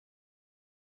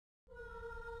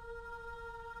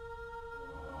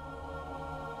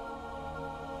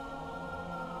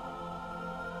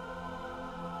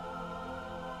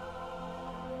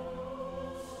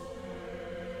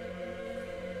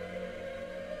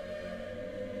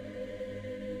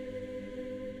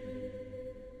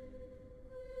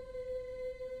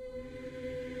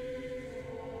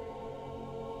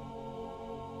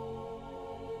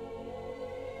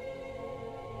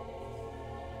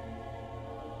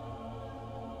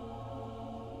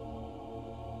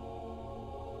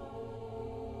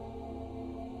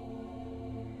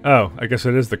Oh, I guess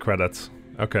it is the credits.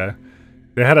 Okay.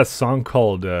 They had a song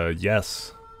called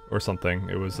Yes or something.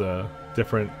 It was a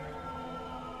different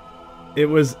it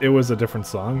was a different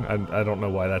song. I don't know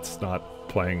why that's not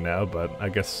playing now, but I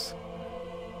guess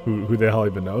who the hell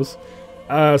even knows.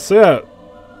 So yeah,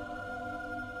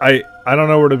 I don't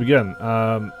know where to begin.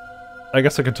 I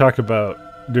guess I could talk about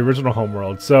the original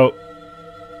Homeworld. So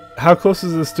how close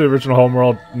is this to original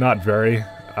Homeworld? Not very.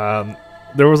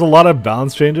 There was a lot of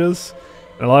balance changes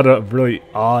and a lot of really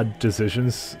odd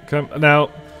decisions. Now,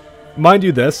 mind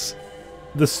you,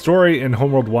 the story in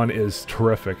Homeworld 1 is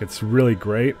terrific. It's really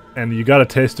great, and you got a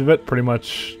taste of it pretty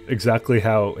much exactly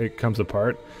how it comes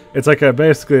apart. It's like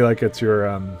basically like it's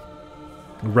your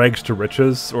rags to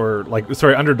riches, or like,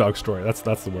 sorry, underdog story. That's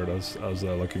the word I was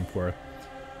looking for.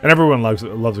 And everyone loves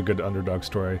a good underdog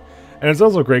story. And it's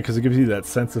also great because it gives you that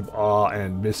sense of awe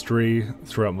and mystery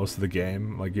throughout most of the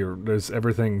game. Like there's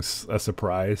everything's a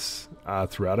surprise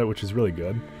throughout it, which is really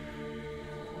good.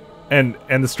 And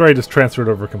the story just transferred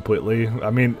over completely.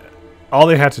 I mean, all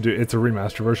they had to do, it's a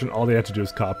remaster version, all they had to do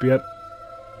is copy it.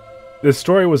 The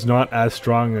story was not as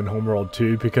strong in Homeworld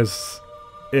 2 because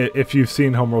if you've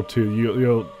seen Homeworld 2,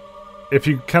 you'll if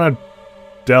you kind of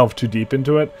delve too deep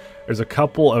into it, there's a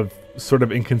couple of sort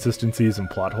of inconsistencies and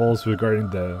plot holes regarding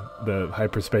the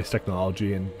hyperspace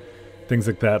technology and things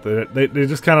like that. They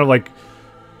just kind of like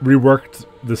reworked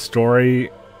the story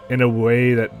in a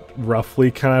way that roughly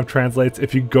kind of translates.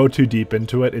 If you go too deep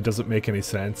into it, it doesn't make any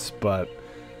sense, but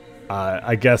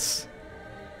I guess,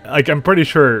 like, I'm pretty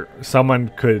sure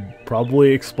someone could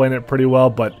probably explain it pretty well,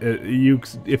 but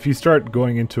if you start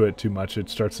going into it too much, it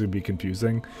starts to be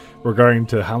confusing regarding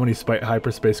to how many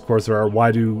hyperspace cores there are,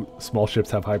 why do small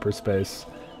ships have hyperspace,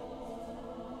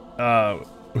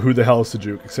 who the hell is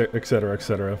Sejuk, etc.,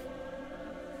 etc.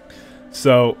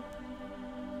 So,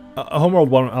 Homeworld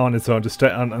 1 on its own, just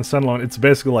on standalone, it's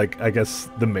basically like, I guess,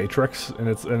 the Matrix in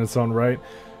its own right.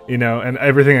 You know, and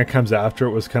everything that comes after it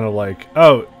was kind of like,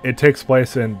 oh, it takes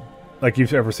place in, like,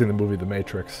 you've ever seen the movie The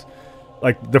Matrix.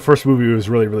 Like, the first movie was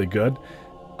really, really good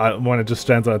when it just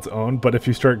stands on its own, but if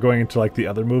you start going into, like, the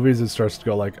other movies, it starts to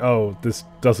go like, oh, this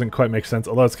doesn't quite make sense,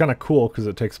 although it's kind of cool because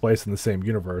it takes place in the same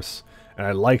universe, and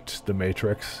I liked The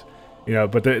Matrix, you know,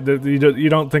 but you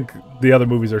don't think the other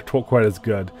movies are quite as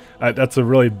good. That's a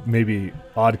really, maybe,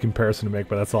 odd comparison to make,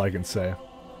 but that's all I can say.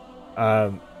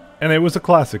 And it was a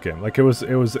classic game. Like, it was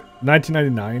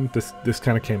 1999. This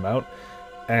kind of came out,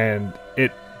 and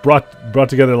it brought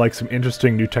together like some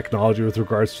interesting new technology with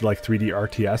regards to like 3D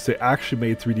RTS. It actually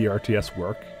made 3D RTS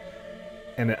work,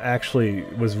 and it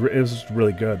was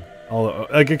really good. Although,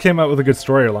 like, it came out with a good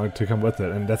story along to come with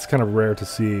it, and that's kind of rare to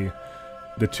see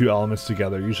the two elements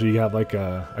together. Usually, you have like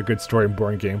a good story and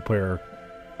boring gameplay, or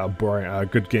a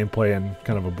good gameplay and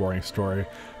kind of a boring story.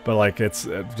 But like, it's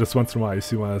just once in a while you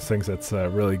see one of those things that's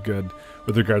really good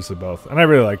with regards to both, and I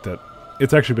really liked it.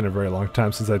 It's actually been a very long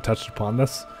time since I touched upon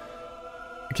this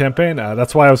campaign.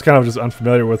 That's why I was kind of just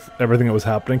unfamiliar with everything that was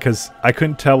happening, because I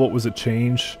couldn't tell what was a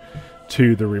change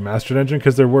to the remastered engine,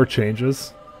 because there were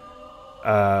changes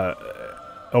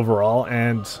overall,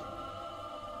 and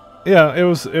yeah, it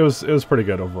was pretty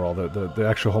good overall. The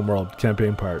actual Homeworld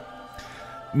campaign part.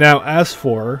 Now, as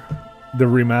for the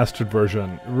remastered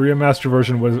version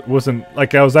wasn't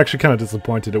like, I was actually kind of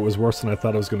disappointed. It was worse than I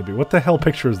thought it was going to be. What the hell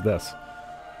picture is this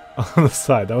on the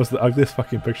side? That was the ugliest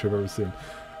fucking picture I've ever seen.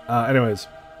 Anyways,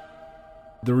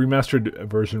 the remastered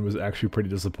version was actually pretty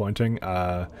disappointing.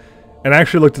 And I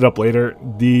actually looked it up later.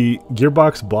 The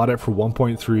Gearbox bought it for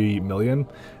 1.3 million,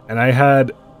 and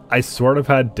I sort of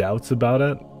had doubts about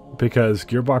it because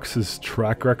Gearbox's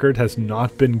track record has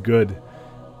not been good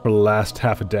for the last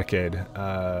half a decade.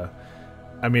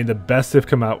 I mean, the best they've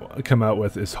come out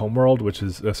with is Homeworld, which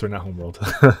is sorry, not Homeworld.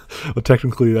 Well,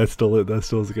 technically, that still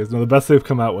is the case. No, the best they've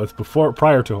come out with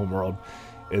prior to Homeworld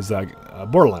is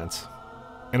Borderlands,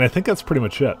 and I think that's pretty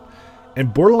much it.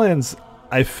 And Borderlands,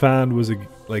 I found, was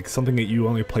like something that you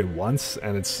only play once,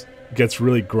 and it gets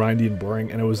really grindy and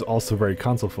boring, and it was also very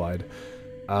console-fied.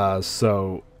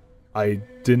 So I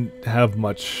didn't have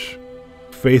much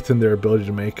faith in their ability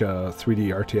to make a 3D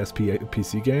RTS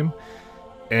PC game,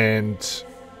 and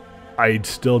I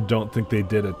still don't think they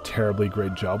did a terribly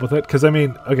great job with it. Because, I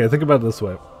mean, okay, think about it this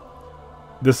way.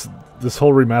 This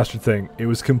whole remastered thing, it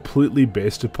was completely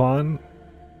based upon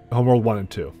Homeworld 1 and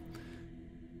 2.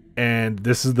 And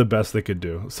this is the best they could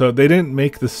do. So they didn't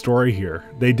make the story here.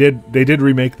 They did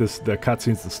remake the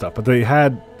cutscenes and stuff, but they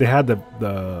had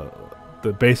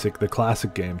the basic, the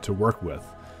classic game to work with.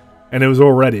 And it was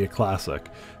already a classic.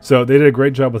 So they did a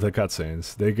great job with the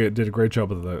cutscenes. They did a great job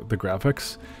with the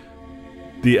graphics.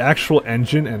 The actual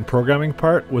engine and programming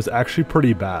part was actually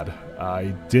pretty bad.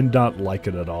 I did not like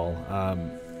it at all.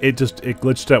 It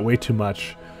glitched out way too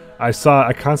much. I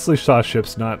constantly saw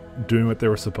ships not doing what they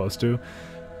were supposed to.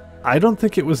 I don't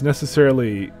think it was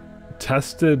necessarily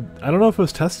tested. I don't know if it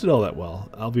was tested all that well,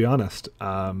 I'll be honest.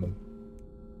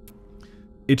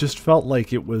 It just felt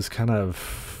like it was kind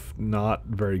of not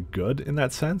very good in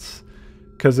that sense.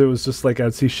 Because it was just like,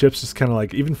 I'd see ships just kind of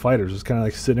like, even fighters just kind of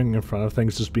like sitting in front of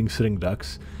things, just being sitting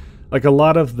ducks. Like a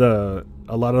lot of the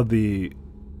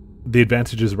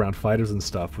advantages around fighters and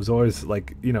stuff was always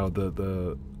like, you know,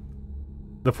 the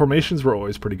formations were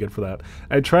always pretty good for that.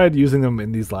 I tried using them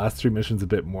in these last 3 missions a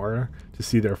bit more to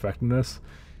see their effectiveness,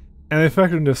 and the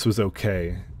effectiveness was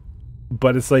okay,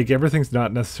 but it's like everything's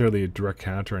not necessarily a direct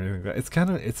counter or anything like that. It's kind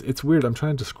of, it's weird. I'm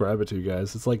trying to describe it to you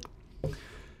guys. It's like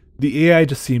the AI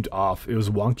just seemed off. It was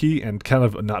wonky and kind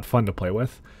of not fun to play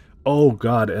with. Oh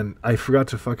god, and I forgot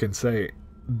to fucking say,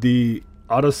 the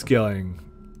auto-scaling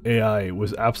AI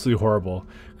was absolutely horrible,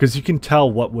 because you can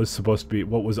tell what was supposed to be,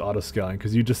 what was auto-scaling,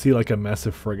 because you just see like a mess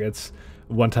of frigates,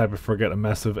 one type of frigate, a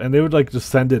mess of, and they would like just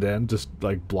send it in just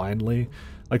like blindly.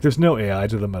 Like there's no AI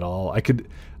to them at all.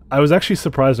 I was actually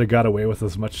surprised I got away with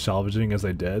as much salvaging as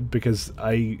I did, because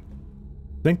I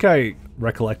think I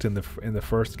recollect in the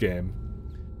first game,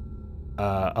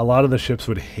 a lot of the ships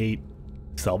would hate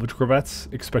salvage corvettes,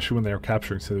 especially when they were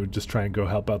capturing, so they would just try and go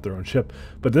help out their own ship.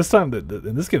 But this time,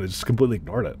 in this game, they just completely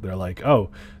ignored it. They're like, oh,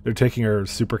 they're taking our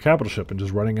super capital ship and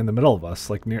just running in the middle of us.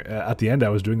 Like at the end, I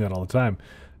was doing that all the time.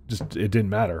 Just, it didn't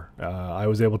matter. I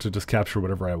was able to just capture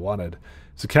whatever I wanted.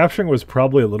 So capturing was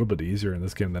probably a little bit easier in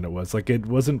this game than it was. Like, it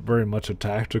wasn't very much a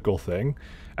tactical thing,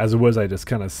 as it was I just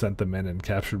kind of sent them in and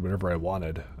captured whatever I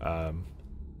wanted.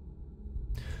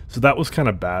 So that was kind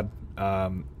of bad.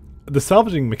 The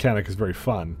salvaging mechanic is very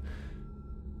fun,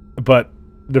 but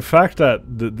the fact that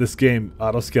this game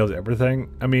auto-scales everything,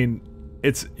 I mean,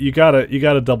 it's you got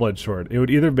a double-edged sword. It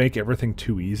would either make everything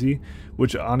too easy,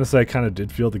 which honestly I kind of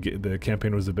did feel the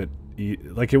campaign was a bit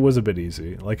like it was a bit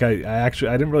easy. Like I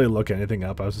didn't really look anything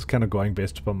up. I was just kind of going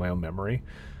based upon my own memory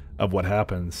of what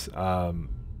happens.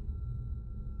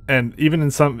 And even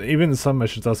in some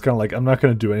missions, I was kind of like, I'm not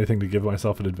going to do anything to give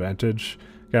myself an advantage,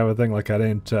 kind of thing. Like I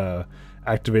didn't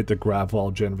activate the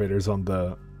grav-wall generators on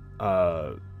the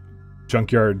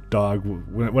junkyard dog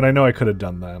when I know I could have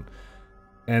done that.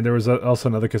 And there was also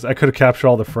another, because I could have captured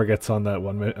all the frigates on that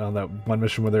one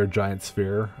mission with their giant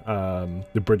sphere,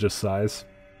 the bridge's size,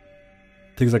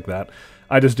 things like that.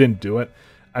 I just didn't do it.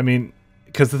 I mean,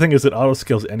 because the thing is, it auto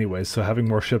scales anyway, so having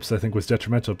more ships I think was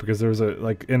detrimental, because there was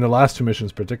like in the last 2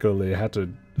 missions particularly, I had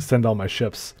to send all my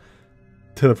ships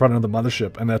to the front of the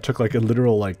mothership, and that took like a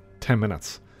literal like 10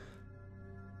 minutes.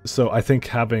 So I think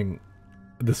having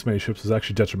this many ships was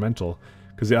actually detrimental,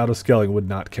 because the auto-scaling would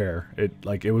not care.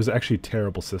 It was actually a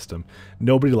terrible system.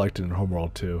 Nobody liked it in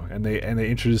Homeworld 2, and they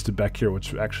introduced it back here,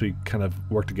 which actually kind of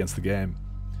worked against the game.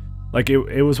 Like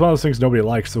it was one of those things nobody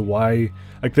liked, so why,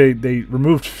 like they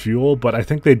removed fuel, but I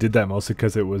think they did that mostly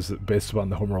because it was based upon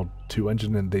the Homeworld 2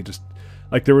 engine, and they just,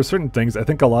 like, there were certain things, I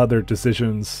think a lot of their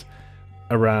decisions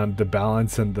around the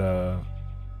balance and the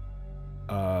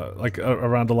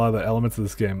around a lot of the elements of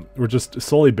this game were just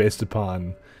solely based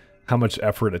upon how much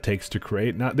effort it takes to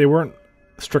create. They weren't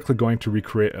strictly going to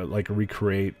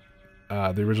recreate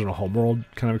the original Homeworld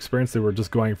kind of experience. They were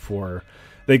just going for,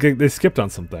 they skipped on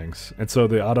some things, and so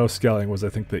the auto scaling was, I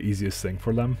think, the easiest thing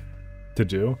for them to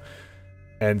do.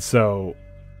 And so,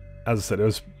 as I said, it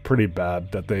was pretty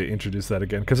bad that they introduced that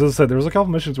again, because as I said, there was a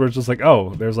couple missions where it's just like,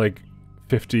 oh, there's like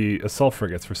 50 assault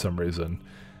frigates for some reason.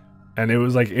 And it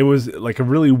was like a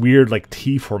really weird like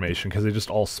T formation, because they just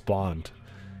all spawned,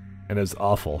 and it was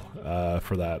awful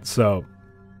for that. So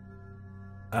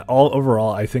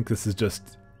overall, I think this is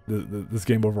just this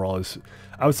game overall is,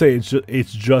 I would say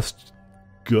it's just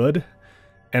good,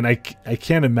 and I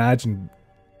can't imagine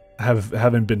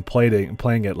having been playing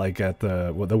it like at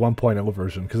the 1.0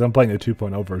 version, because I'm playing the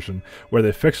 2.0 version where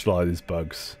they fixed a lot of these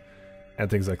bugs and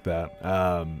things like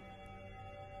that.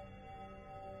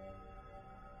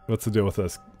 What's the deal with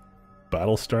this?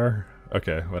 Battlestar?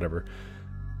 Okay, whatever.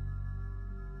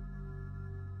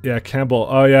 Yeah, Campbell.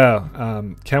 Oh yeah,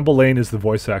 Campbell Lane is the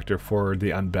voice actor for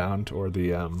the Unbound, or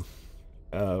the I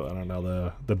don't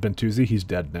know, the Bentuzi. He's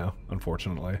dead now,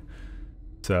 unfortunately.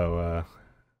 So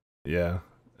yeah,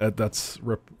 that's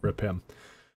rip him.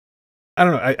 I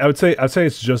don't know. I'd say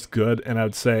it's just good, and I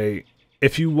would say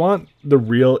if you want the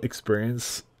real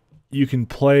experience, you can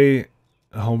play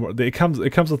Homeworld. It comes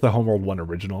with the Homeworld 1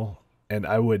 original, and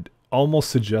I would almost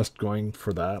suggest going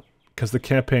for that, because the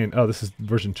campaign, oh, this is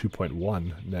version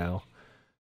 2.1 now,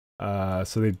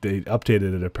 so they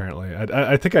updated it apparently.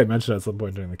 I think I mentioned it at some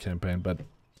point during the campaign, but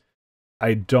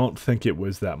I don't think it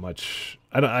was that much.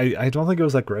 I don't think it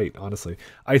was that great, honestly.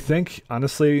 I think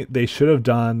honestly they should have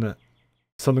done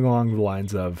something along the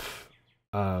lines of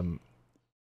um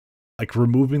like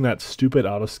removing that stupid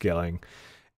auto scaling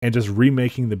and just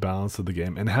remaking the balance of the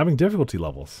game and having difficulty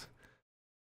levels.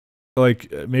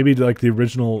 Like maybe like the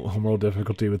original Homeworld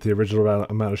difficulty with the original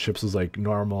amount of ships was like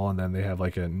normal, and then they have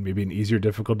like a maybe an easier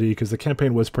difficulty because the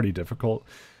campaign was pretty difficult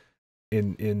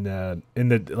in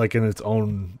the like in its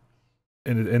own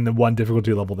in the one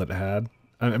difficulty level that it had.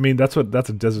 I mean that's what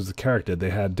Deserts of Karak did. They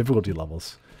had difficulty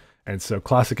levels, and so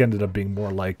Classic ended up being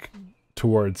more like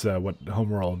towards what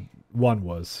Homeworld 1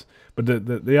 was. But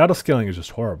the auto scaling is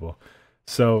just horrible.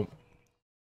 So,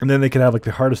 and then they could have like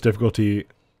the hardest difficulty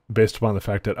based upon the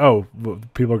fact that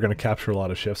people are going to capture a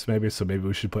lot of ships maybe, so maybe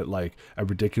we should put like a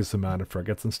ridiculous amount of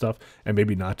frigates and stuff, and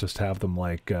maybe not just have them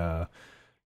like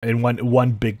in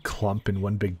one big clump in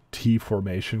one big T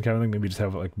formation kind of thing. Maybe just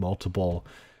have like multiple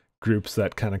groups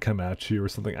that kind of come at you or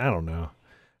something. I don't know.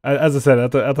 As I said,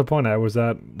 at the point I was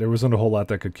at, there wasn't a whole lot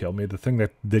that could kill me. The thing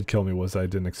that did kill me was I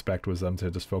didn't expect was them to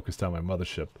just focus down my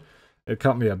mothership. It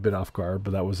caught me a bit off guard,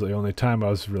 but that was the only time I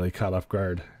was really caught off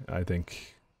guard, I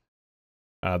think,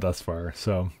 thus far.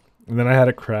 So, and then I had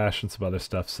it crash and some other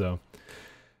stuff. So,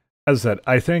 as I said,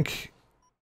 I think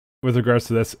with regards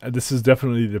to this is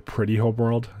definitely the pretty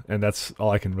Homeworld, and that's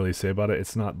all I can really say about it.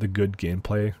 It's not the good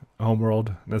gameplay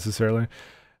Homeworld necessarily.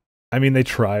 I mean, they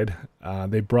tried.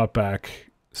 They brought back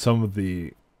some of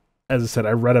the, as I said,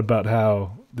 I read about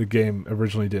how the game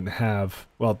originally didn't have,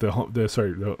 well, the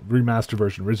remastered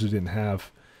version originally didn't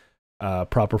have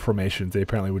proper formations. They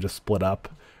apparently would just split up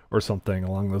or something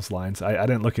along those lines. I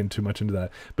didn't look too much into that.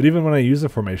 But even when I used the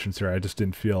formations here, I just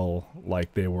didn't feel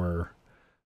like they were,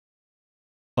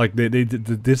 like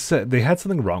they had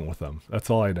something wrong with them. That's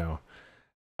all I know.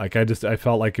 Like I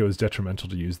felt like it was detrimental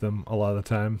to use them a lot of the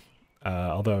time.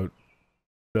 Although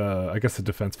I guess the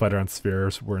defense fighter on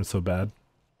spheres weren't so bad.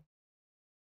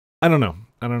 I don't know.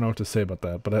 I don't know what to say about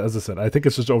that. But as I said, I think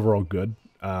it's just overall good.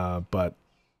 But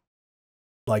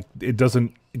like it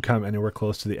doesn't come anywhere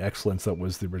close to the excellence that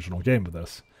was the original game with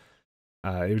this.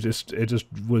 It just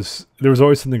was. There was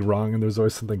always something wrong, and there was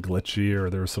always something glitchy, or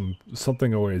there was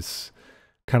something always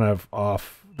kind of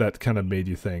off that kind of made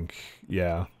you think,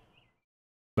 yeah,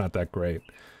 not that great.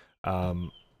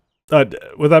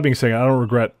 But with that being said, I don't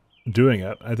regret doing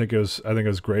it. I think it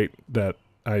was great that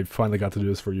I finally got to do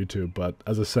this for YouTube. But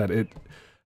as I said,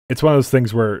 it's one of those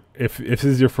things where if this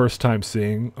is your first time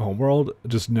seeing Homeworld,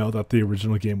 just know that the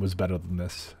original game was better than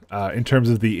this in terms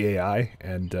of the AI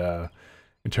and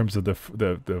in terms of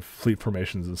the fleet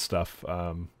formations and stuff.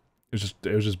 It was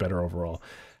just better overall.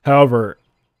 However,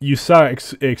 you saw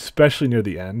especially near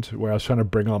the end where I was trying to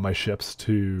bring all my ships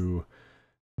to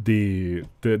the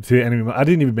enemy. I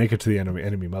didn't even make it to the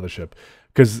enemy mothership,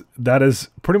 because that is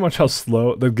pretty much how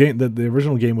slow the game. The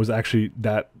original game was actually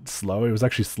that slow. It was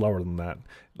actually slower than that.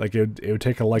 Like it would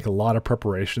take a lot of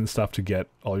preparation stuff to get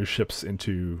all your ships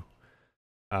into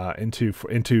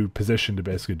position to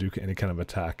basically do any kind of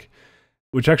attack,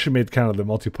 which actually made kind of the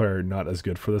multiplayer not as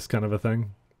good for this kind of a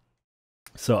thing.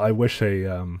 So I wish they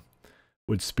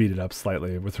would speed it up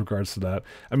slightly with regards to that.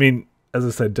 I mean, as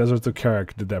I said, Deserts of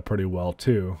Karak did that pretty well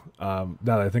too. Now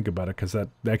that I think about it, because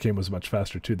that game was much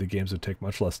faster too. The games would take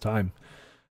much less time,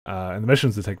 and the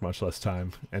missions would take much less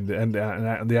time. And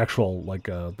the actual like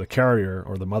the carrier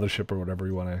or the mothership or whatever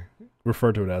you want to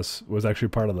refer to it as was actually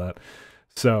part of that.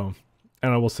 So,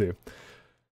 and we'll see.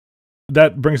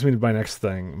 That brings me to my next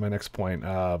point.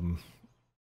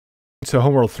 So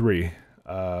Homeworld 3,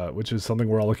 which is something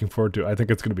we're all looking forward to. I think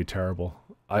it's going to be terrible.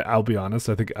 I'll be honest.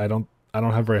 I don't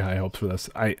have very high hopes for this.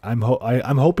 I'm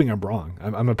hoping I'm wrong.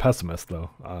 I'm a pessimist though.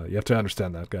 You have to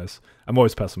understand that, guys. I'm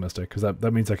always pessimistic because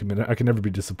that means I can never be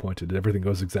disappointed. Everything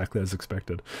goes exactly as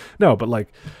expected. No, but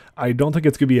like I don't think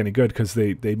it's gonna be any good because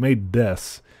they made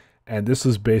this, and this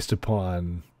was based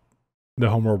upon the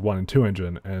Homeworld 1 and 2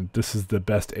 engine, and this is the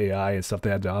best AI and stuff they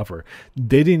had to offer.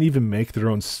 They didn't even make their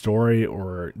own story,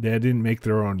 or they didn't make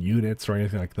their own units or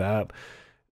anything like that.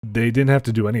 They didn't have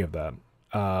to do any of that.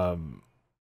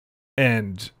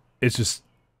 And it's just,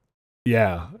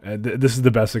 yeah, this is the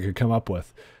best they could come up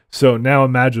with. So now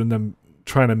imagine them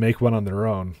trying to make one on their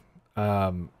own,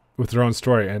 with their own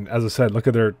story. And as I said, look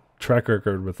at their track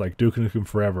record with like Duke Nukem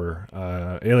Forever,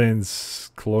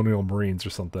 Aliens, Colonial Marines or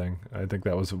something. I think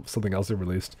that was something else they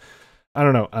released. I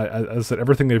don't know. As I said,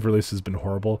 everything they've released has been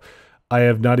horrible. I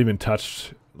have not even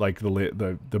touched like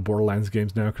the Borderlands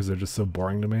games now because they're just so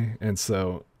boring to me. And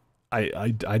so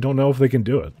I don't know if they can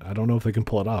do it. I don't know if they can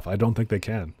pull it off. I don't think they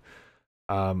can.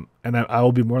 And I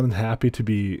will be more than happy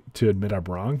to admit I'm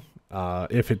wrong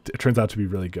if it turns out to be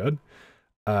really good.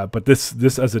 But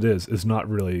this as it is not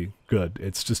really good.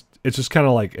 It's just kind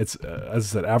of like it's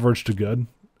as I said, average to good,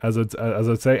 as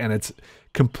I'd say, and it's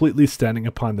completely standing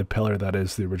upon the pillar that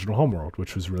is the original Homeworld,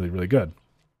 which was really really good.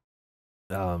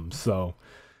 So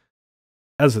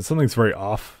as I said, something's very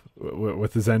off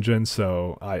with this engine,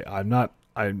 so I'm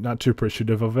not too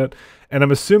appreciative of it. And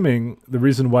I'm assuming the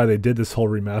reason why they did this whole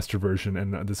remaster version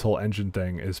and this whole engine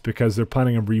thing is because they're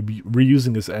planning on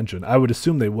reusing this engine. I would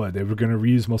assume they would. They were going to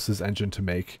reuse most of this engine to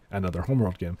make another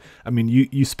Homeworld game. I mean,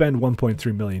 you spend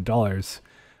 $1.3 million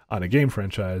on a game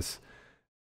franchise.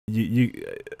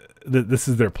 This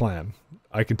is their plan.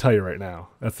 I can tell you right now,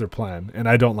 that's their plan. And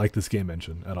I don't like this game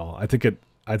engine at all. I think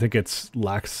it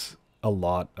lacks a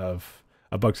lot of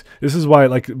bugs. This is why,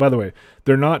 like, by the way,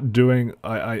 they're not doing.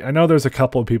 I know there's a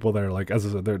couple of people that are like, as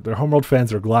I said, they're Homeworld fans.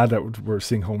 They're glad that we're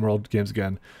seeing Homeworld games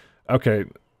again. Okay,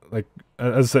 like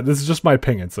as I said, this is just my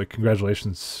opinion. It's like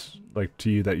congratulations, like to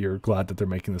you that you're glad that they're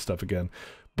making this stuff again.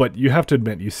 But you have to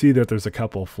admit, you see that there's a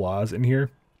couple of flaws in here,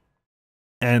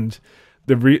 and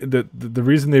the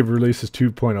reason they've released this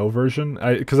 2.0 version,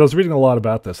 because I was reading a lot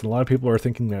about this, and a lot of people are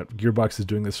thinking that Gearbox is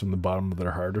doing this from the bottom of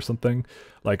their heart or something.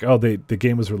 Like, oh, the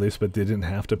game was released, but they didn't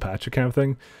have to patch it kind of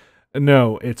thing.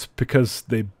 No, it's because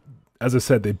they, as I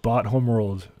said, they bought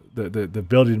Homeworld, the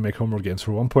ability to make Homeworld games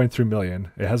for 1.3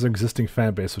 million. It has an existing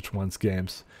fan base which wants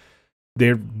games.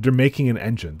 They're making an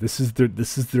engine. This is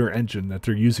their engine that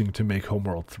they're using to make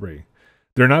Homeworld 3.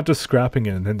 They're not just scrapping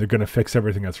it and then they're going to fix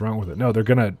everything that's wrong with it. No, they're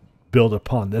going to build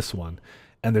upon this one,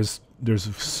 and there's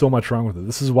so much wrong with it.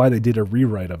 This is why they did a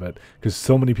rewrite of it, because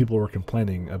so many people were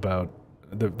complaining about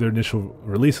their initial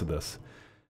release of this,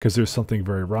 because there's something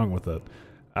very wrong with it,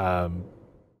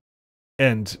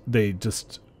 and they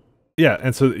just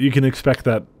and so you can expect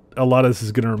that a lot of this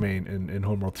is going to remain in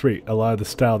Homeworld 3. A lot of the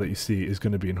style that you see is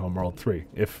going to be in Homeworld 3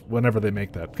 whenever they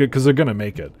make that, because they're going to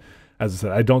make it. As I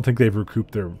said, I don't think they've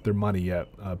recouped their money yet,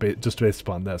 just based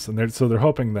upon this, and they're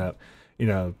hoping that, you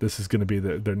know, this is going to be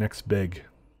their next big.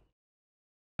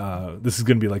 This is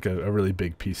going to be like a really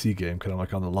big PC game, kind of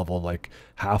like on the level of like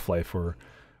Half-Life or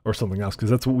something else,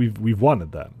 because that's what we've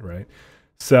wanted, that, right?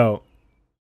 So,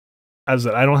 as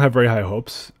I don't have very high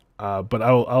hopes, but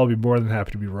I'll be more than happy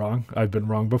to be wrong. I've been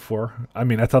wrong before. I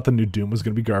mean, I thought the new Doom was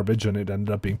going to be garbage, and it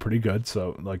ended up being pretty good.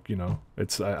 So, like, you know,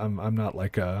 I'm not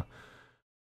like I'm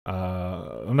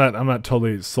not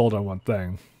totally sold on one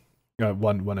thing,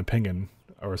 one opinion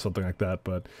or something like that,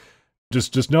 but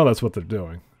just know that's what they're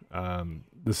doing.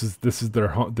 This is their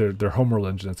Homeworld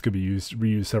engine that's going to be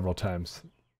reused several times.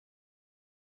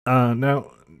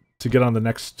 Now, to get on the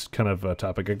next kind of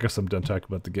topic, I guess I'm done talking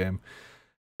about the game.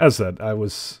 As I said, I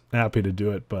was happy to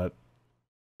do it, but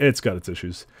it's got its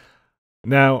issues.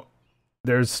 Now,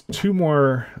 there's 2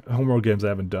 more Homeworld games I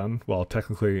haven't done. Well,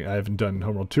 technically, I haven't done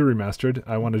Homeworld 2 Remastered.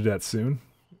 I want to do that soon.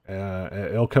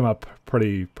 It'll come up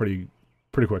pretty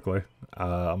quickly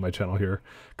on my channel here,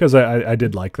 because I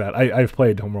did like that. I've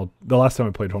played Homeworld. The last time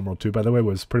I played Homeworld 2, by the way,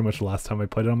 was pretty much the last time I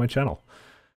played it on my channel.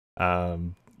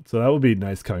 So that would be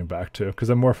nice coming back to, because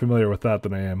I'm more familiar with that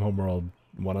than I am Homeworld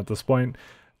 1 at this point.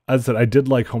 As I said, I did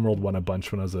like Homeworld 1 a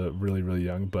bunch when I was really, really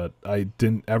young, but I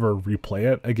didn't ever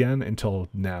replay it again until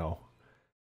now.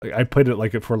 Like, I played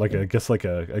it for I guess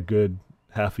a good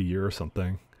half a year or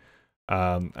something.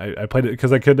 I played it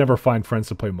because I could never find friends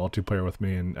to play multiplayer with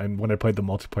me, and when I played the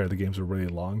multiplayer, the games were really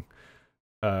long.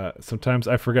 Sometimes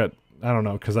I forget, I don't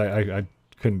know, because I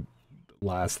couldn't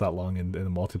last that long in the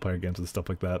multiplayer games and stuff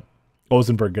like that. I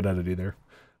wasn't very good at it either,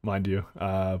 mind you.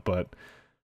 But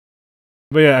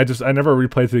yeah, I never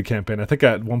replayed through the campaign. I think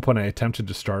at one point I attempted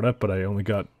to start it, but I only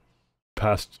got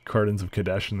past Gardens of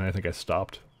Kadesh, and then I think I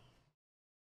stopped.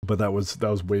 But that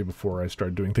was way before I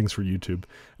started doing things for YouTube,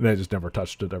 and I just never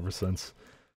touched it ever since.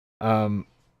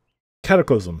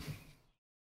 Cataclysm.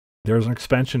 There's an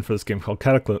expansion for this game called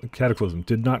Cataclysm.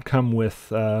 Did not come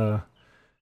with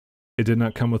it did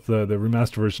not come with the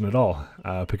remastered version at all,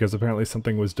 because apparently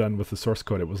something was done with the source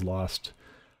code. It was lost.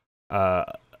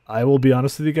 I will be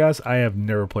honest with you guys, I have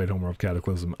never played Homeworld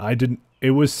Cataclysm.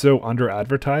 It was so under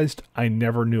advertised, I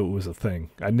never knew it was a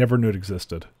thing. I never knew it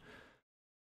existed.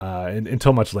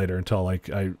 Until much later, until like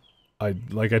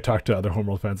I talked to other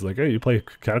Homeworld fans, like, hey, you play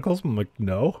Cataclysm? I'm like,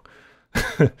 no.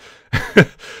 And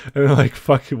they're like,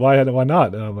 fuck, why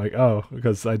not? And I'm like, oh,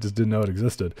 because I just didn't know it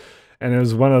existed. And it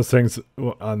was one of those things.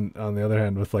 On the other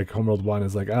hand, with like Homeworld 1,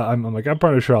 is like, I'm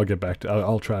pretty sure I'll get back to,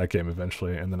 I'll try that game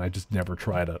eventually, and then I just never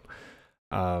tried it.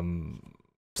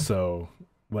 So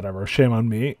whatever, shame on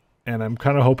me. And I'm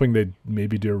kind of hoping they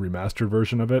maybe do a remastered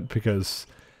version of it, because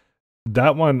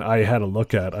that one I had a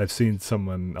look at. I've seen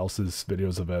someone else's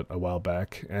videos of it a while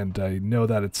back, and I know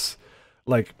that it's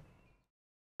like,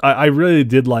 I really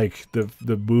did like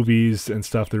the movies and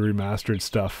stuff, the remastered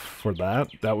stuff for that.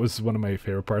 That was one of my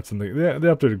favorite parts, and the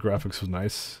updated graphics was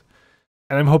nice.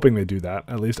 And I'm hoping they do that,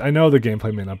 at least. I know the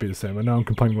gameplay may not be the same. I know I'm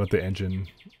complaining about the engine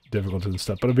difficulties and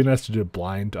stuff, but it'd be nice to do it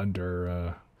blind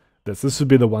under this. This would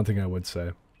be the one thing I would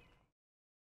say.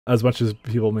 As much as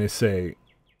people may say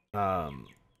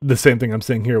the same thing I'm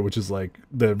saying here, which is like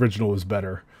the original was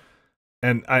better.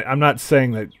 And I'm not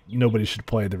saying that nobody should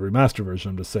play the remaster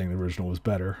version. I'm just saying the original was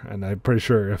better. And I'm pretty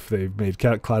sure if they made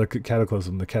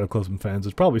Cataclysm, the Cataclysm fans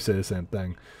would probably say the same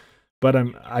thing. But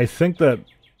I think that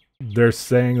they're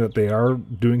saying that they are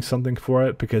doing something for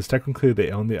it because technically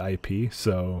they own the IP.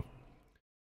 So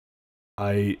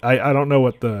I don't know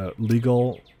what the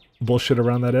legal bullshit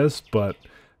around that is, but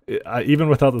even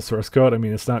without the source code, I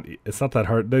mean, it's not that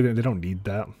hard. They don't need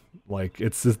that. Like,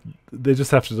 it's just, they just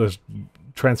have to just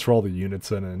transfer all the units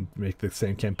in and make the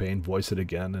same campaign, voice it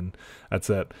again, and that's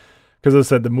it. Because as I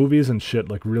said, the movies and shit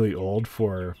look really old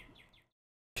for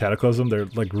Cataclysm. They're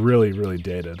like really, really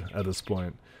dated at this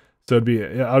point. So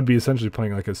I would be essentially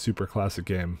playing like a super classic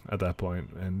game at that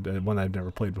point, and one I've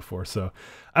never played before. So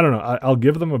I don't know. I'll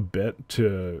give them a bit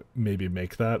to maybe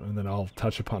make that, and then I'll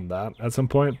touch upon that at some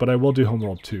point. But I will do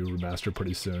Homeworld 2 Remaster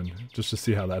pretty soon, just to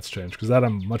see how that's changed, because that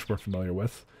I'm much more familiar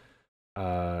with.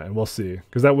 And we'll see,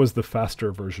 because that was the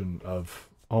faster version of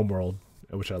Homeworld,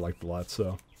 which I liked a lot.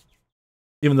 So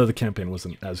even though the campaign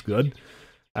wasn't as good,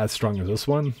 as strong as this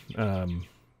one,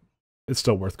 it's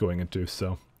still worth going into.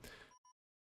 So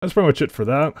that's pretty much it for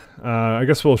that. I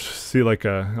guess we'll see, like,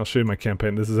 I'll show you my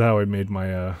campaign. This is how I made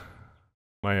my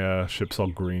my ships all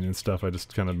green and stuff. I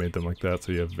just kind of made them like that.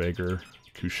 So you have Vaegir,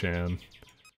 Kushan,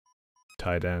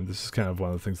 Tide. This is kind of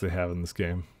one of the things they have in this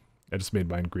game. I just made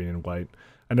mine green and white.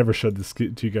 I never showed this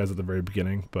to you guys at the very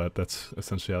beginning, but that's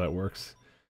essentially how that works.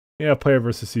 Yeah, player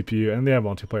versus CPU, and they have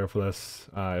multiplayer for this,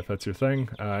 if that's your thing.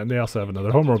 And they also have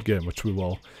another Homeworld game, which we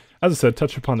will, as I said,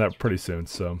 touch upon that pretty soon.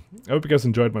 So I hope you guys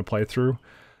enjoyed my playthrough.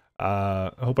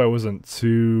 I hope I wasn't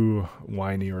too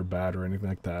whiny or bad or anything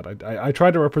like that. I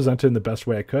tried to represent it in the best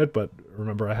way I could, but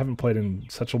remember, I haven't played in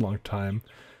such a long time.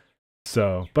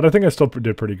 So, but I think I still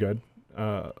did pretty good,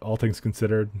 all things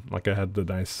considered. Like, I had the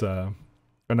nice... a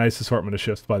nice assortment of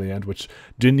ships by the end, which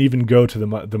didn't even go to the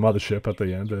mothership at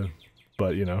the end,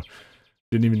 but, you know,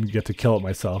 didn't even get to kill it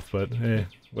myself, but hey,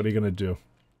 what are you gonna do?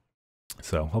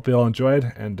 So, hope you all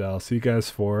enjoyed, and I'll see you guys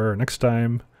for next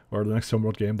time, or the next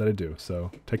Homeworld game that I do.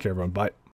 So, take care everyone, bye.